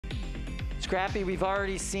Scrappy, we've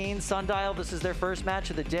already seen Sundial. This is their first match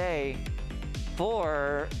of the day.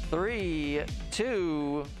 4, 3,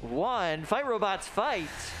 2, 1. Fight robots, fight.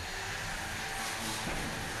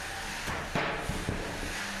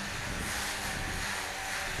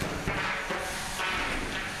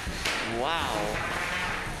 Wow.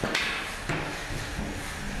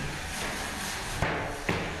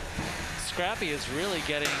 Scrappy is really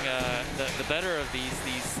getting the better of these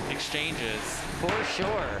exchanges. For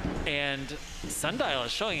sure. And Sundial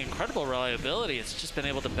is showing incredible reliability. It's just been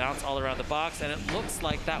able to bounce all around the box, and it looks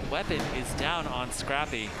like that weapon is down on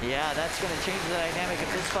Scrappy. Yeah, that's going to change the dynamic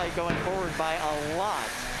of this fight going forward by a lot.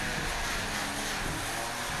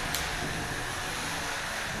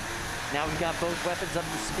 Now we've got both weapons up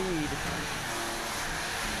to speed.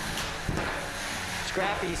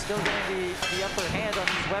 Scrappy still getting the upper hand on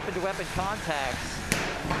these weapon-to-weapon contacts.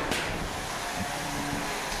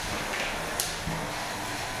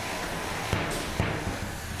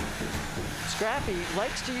 Scrappy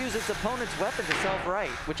likes to use its opponent's weapon to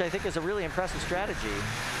self-right, which I think is a really impressive strategy.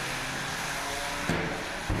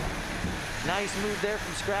 Nice move there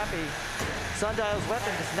from Scrappy. Sundial's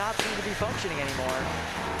weapon does not seem to be functioning anymore.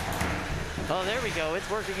 Oh, there we go. It's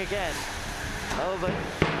working again. Oh, but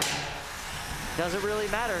doesn't really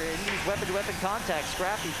matter. In these weapon-to-weapon contacts,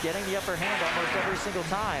 Scrappy's getting the upper hand almost every single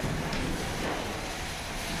time.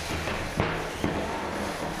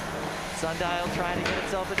 Sundial trying to get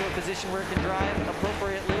itself into a position where it can drive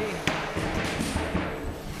appropriately.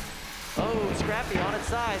 Oh, Scrappy on its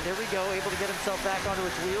side. There we go, able to get himself back onto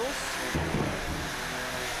its wheels.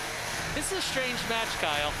 This is a strange match,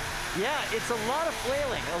 Kyle. Yeah, it's a lot of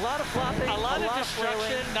flailing, a lot of flopping, a lot of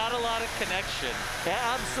deflection, not a lot of connection. Yeah,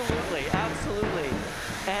 absolutely, absolutely.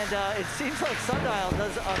 And it seems like Sundial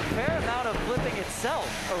does a fair amount of flipping itself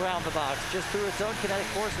around the box just through its own kinetic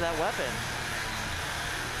force of that weapon.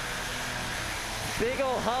 Big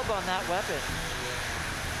ol' hub on that weapon.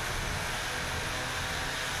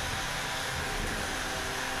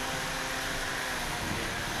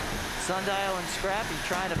 Sundial and Scrappy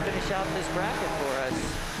trying to finish out this bracket for us.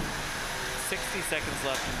 60 seconds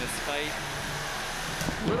left in this fight.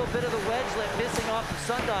 A little bit of the wedge let missing off of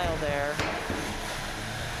Sundial there.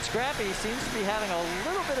 Scrappy seems to be having a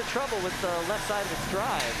little bit of trouble with the left side of its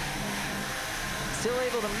drive. Still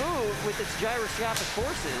able to move with its gyroscopic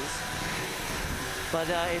forces,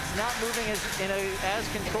 but it's not moving in as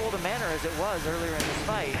controlled a manner as it was earlier in this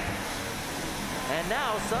fight. And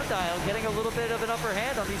now Sundial getting a little bit of an upper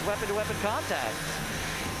hand on these weapon-to-weapon contacts.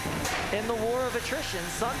 In the war of attrition,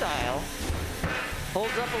 Sundial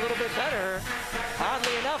holds up a little bit better,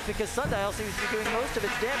 oddly enough, because Sundial seems to be doing most of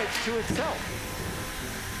its damage to itself.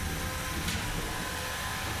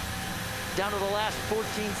 Down to the last 14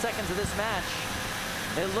 seconds of this match.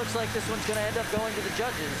 It looks like this one's going to end up going to the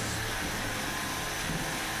judges.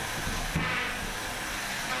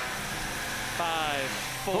 5,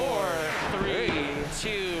 4, 3,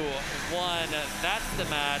 2, 1. That's the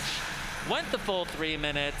match. Went the full 3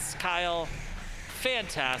 minutes. Kyle,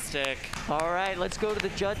 fantastic. All right, let's go to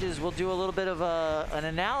the judges. We'll do a little bit of an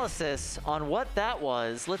analysis on what that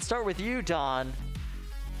was. Let's start with you, Don.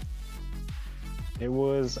 It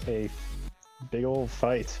was a big old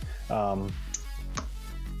fight.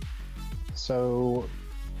 So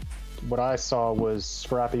what I saw was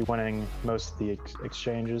Scrappy winning most of the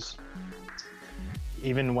exchanges.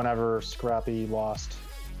 Even whenever Scrappy lost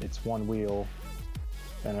its one wheel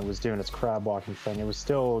and it was doing its crab walking thing, it was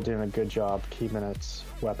still doing a good job keeping its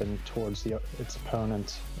weapon towards its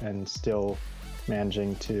opponent and still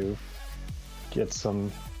managing to get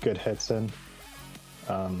some good hits in.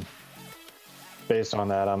 Based on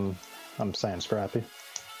that, I'm saying Scrappy.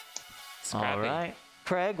 All right.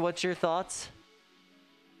 Craig, what's your thoughts?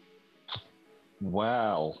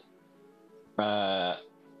 Wow.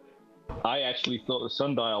 I actually thought the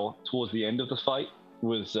Sundial towards the end of the fight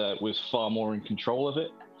was far more in control of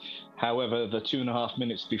it. However, the 2.5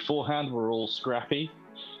 minutes beforehand were all Scrappy.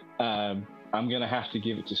 I'm going to have to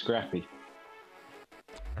give it to Scrappy.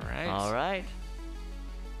 All right. All right.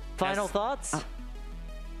 Final thoughts?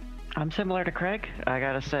 I'm similar to Craig. I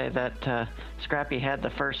got to say that Scrappy had the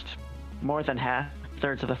first more than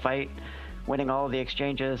thirds of the fight, winning all of the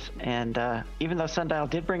exchanges. And even though Sundial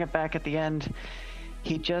did bring it back at the end,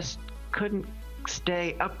 he just couldn't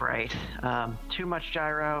stay upright. Too much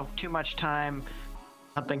gyro, too much time,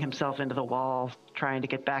 humping himself into the wall, trying to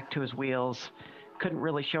get back to his wheels. Couldn't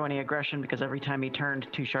really show any aggression because every time he turned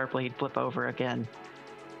too sharply, he'd flip over again.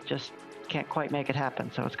 Just can't quite make it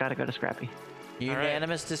happen, so it's got to go to Scrappy.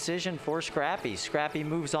 Unanimous decision for Scrappy. Scrappy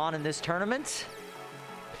moves on in this tournament.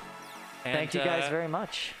 And, thank you guys very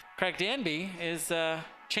much. Craig Danby is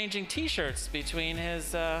changing T-shirts between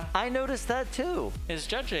his I noticed that too. his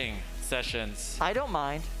judging sessions. I don't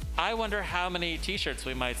mind. I wonder how many T-shirts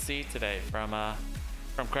we might see today from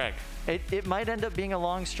Craig. It might end up being a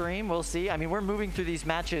long stream. We'll see. I mean, we're moving through these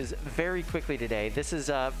matches very quickly today. This is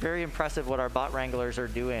very impressive what our bot wranglers are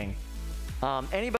doing. Anybody